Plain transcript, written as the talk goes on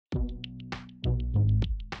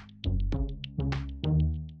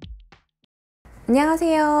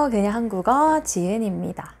안녕하세요. 그냥 한국어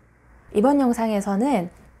지은입니다. 이번 영상에서는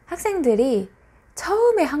학생들이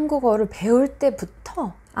처음에 한국어를 배울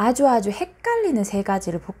때부터 아주 헷갈리는 세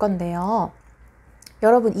가지를 볼 건데요.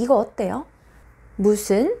 여러분 이거 어때요?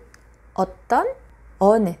 무슨, 어떤,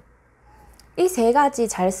 어느 이 세 가지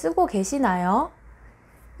잘 쓰고 계시나요?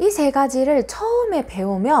 이 세 가지를 처음에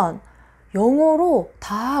배우면 영어로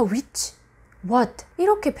다 which, what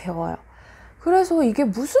이렇게 배워요. 그래서 이게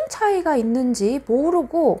무슨 차이가 있는지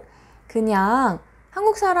모르고 그냥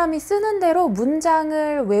한국 사람이 쓰는 대로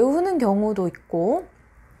문장을 외우는 경우도 있고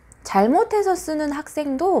잘못해서 쓰는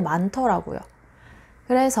학생도 많더라고요.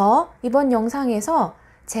 그래서 이번 영상에서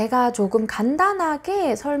제가 조금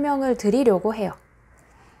간단하게 설명을 드리려고 해요.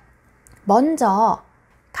 먼저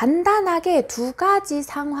간단하게 두 가지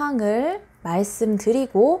상황을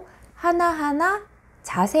말씀드리고 하나하나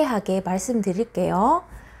자세하게 말씀드릴게요.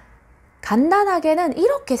 간단하게는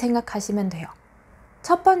이렇게 생각하시면 돼요.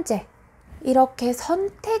 첫 번째, 이렇게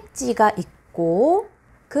선택지가 있고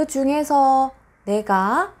그 중에서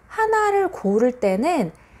내가 하나를 고를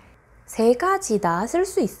때는 세 가지 다 쓸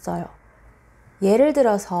수 있어요. 예를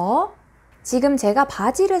들어서 지금 제가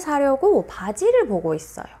바지를 사려고 바지를 보고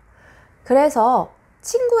있어요. 그래서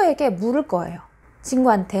친구에게 물을 거예요.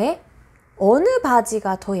 친구한테 어느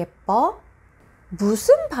바지가 더 예뻐?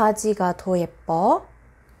 무슨 바지가 더 예뻐?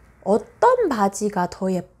 어떤 바지가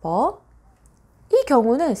더 예뻐? 이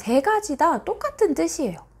경우는 세 가지 다 똑같은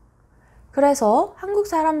뜻이에요. 그래서 한국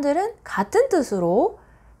사람들은 같은 뜻으로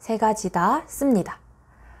세 가지 다 씁니다.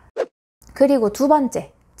 그리고 두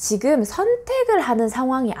번째, 지금 선택을 하는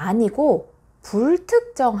상황이 아니고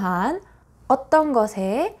불특정한 어떤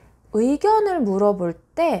것에 의견을 물어볼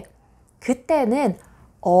때 그때는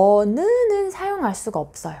어느는 사용할 수가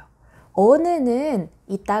없어요. 어느는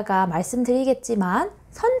이따가 말씀드리겠지만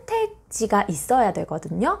선택지가 있어야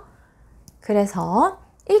되거든요. 그래서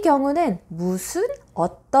이 경우는 무슨,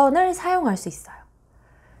 어떤을 사용할 수 있어요.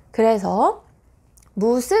 그래서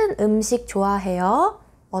무슨 음식 좋아해요?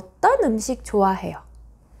 어떤 음식 좋아해요?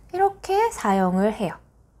 이렇게 사용을 해요.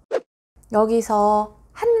 여기서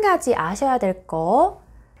한 가지 아셔야 될 거,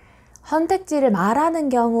 선택지를 말하는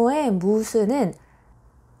경우에 무슨은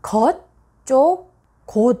것, 쪽,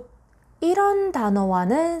 곳 이런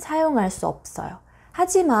단어와는 사용할 수 없어요.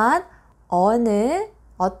 하지만 어느,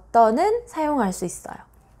 어떤은 사용할 수 있어요.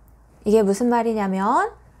 이게 무슨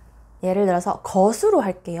말이냐면 예를 들어서 것으로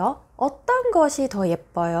할게요. 어떤 것이 더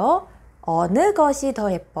예뻐요? 어느 것이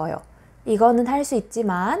더 예뻐요? 이거는 할 수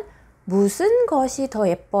있지만 무슨 것이 더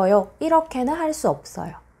예뻐요? 이렇게는 할 수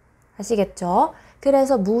없어요. 아시겠죠?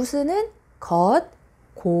 그래서 무슨은 것,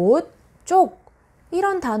 곳, 쪽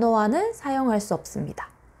이런 단어와는 사용할 수 없습니다.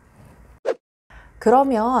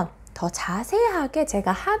 그러면 더 자세하게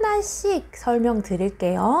제가 하나씩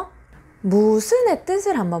설명드릴게요. 무슨의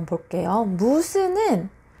뜻을 한번 볼게요. 무슨은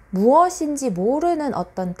무엇인지 모르는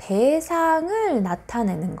어떤 대상을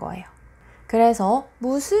나타내는 거예요. 그래서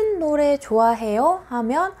무슨 노래 좋아해요?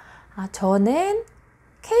 하면 저는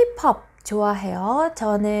K-pop 좋아해요.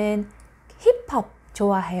 저는 힙합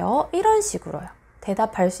좋아해요. 이런 식으로요.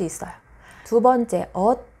 대답할 수 있어요. 두 번째,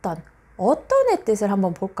 어떤의 뜻을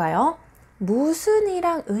한번 볼까요?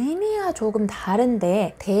 무슨이랑 의미가 조금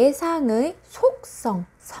다른데 대상의 속성,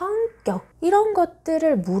 성격 이런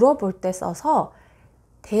것들을 물어볼 때 써서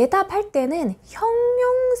대답할 때는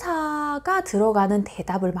형용사가 들어가는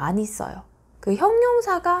대답을 많이 써요. 그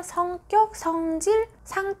형용사가 성격, 성질,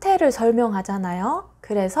 상태를 설명하잖아요.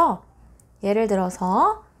 그래서 예를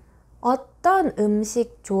들어서 어떤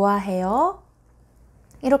음식 좋아해요?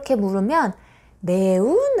 이렇게 물으면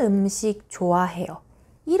매운 음식 좋아해요.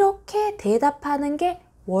 이렇게 대답하는 게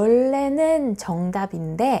원래는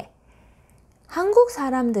정답인데 한국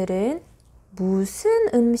사람들은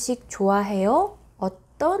무슨 음식 좋아해요?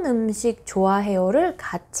 어떤 음식 좋아해요를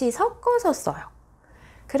같이 섞어서 써요.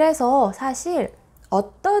 그래서 사실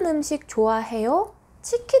어떤 음식 좋아해요?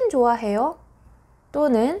 치킨 좋아해요?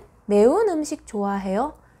 또는 매운 음식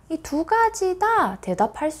좋아해요? 이 두 가지 다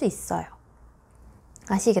대답할 수 있어요.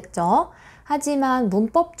 아시겠죠? 하지만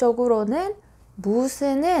문법적으로는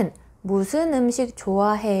무슨은 무슨 음식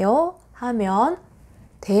좋아해요? 하면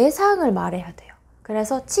대상을 말해야 돼요.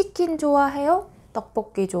 그래서 치킨 좋아해요?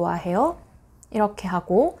 떡볶이 좋아해요? 이렇게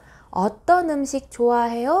하고 어떤 음식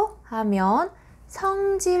좋아해요? 하면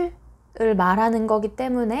성질을 말하는 거기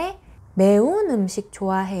때문에 매운 음식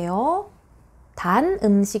좋아해요? 단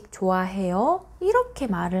음식 좋아해요? 이렇게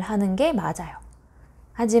말을 하는 게 맞아요.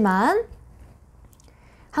 하지만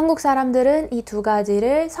한국 사람들은 이 두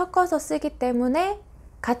가지를 섞어서 쓰기 때문에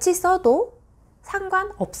같이 써도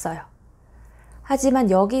상관없어요. 하지만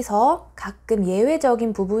여기서 가끔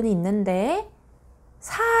예외적인 부분이 있는데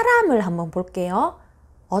사람을 한번 볼게요.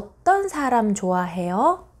 어떤 사람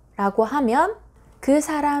좋아해요? 라고 하면 그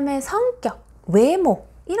사람의 성격, 외모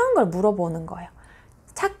이런 걸 물어보는 거예요.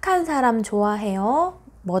 착한 사람 좋아해요?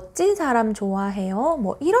 멋진 사람 좋아해요?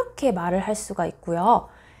 뭐 이렇게 말을 할 수가 있고요.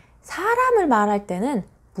 사람을 말할 때는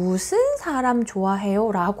무슨 사람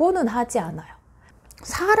좋아해요? 라고는 하지 않아요.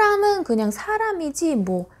 사람은 그냥 사람이지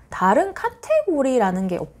뭐 다른 카테고리라는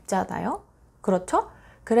게 없잖아요. 그렇죠?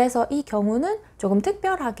 그래서 이 경우는 조금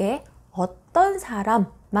특별하게 어떤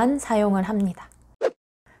사람만 사용을 합니다.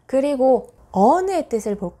 그리고 어느의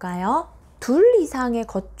뜻을 볼까요? 둘 이상의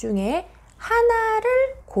것 중에 하나를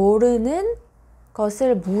고르는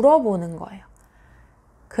것을 물어보는 거예요.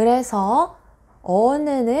 그래서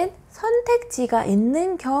어느는 선택지가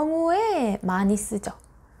있는 경우에 많이 쓰죠.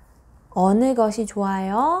 어느 것이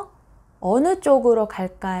좋아요? 어느 쪽으로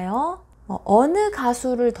갈까요? 어느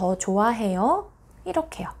가수를 더 좋아해요?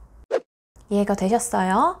 이렇게요. 이해가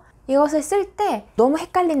되셨어요? 이것을 쓸 때 너무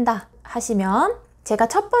헷갈린다 하시면 제가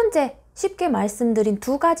첫 번째 쉽게 말씀드린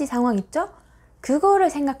두 가지 상황 있죠? 그거를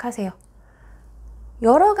생각하세요.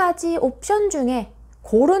 여러 가지 옵션 중에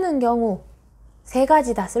고르는 경우 세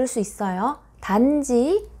가지 다 쓸 수 있어요.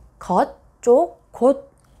 단지 것, 쪽,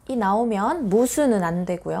 곧이 나오면 무슨은 안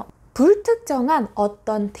되고요. 불특정한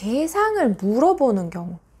어떤 대상을 물어보는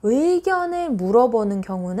경우, 의견을 물어보는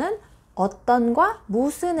경우는 어떤과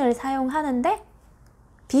무슨을 사용하는데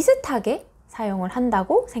비슷하게 사용을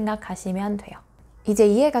한다고 생각하시면 돼요. 이제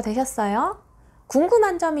이해가 되셨어요?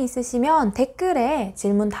 궁금한 점이 있으시면 댓글에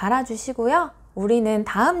질문 달아주시고요. 우리는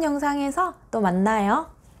다음 영상에서 또 만나요.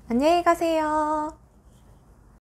 안녕히 가세요.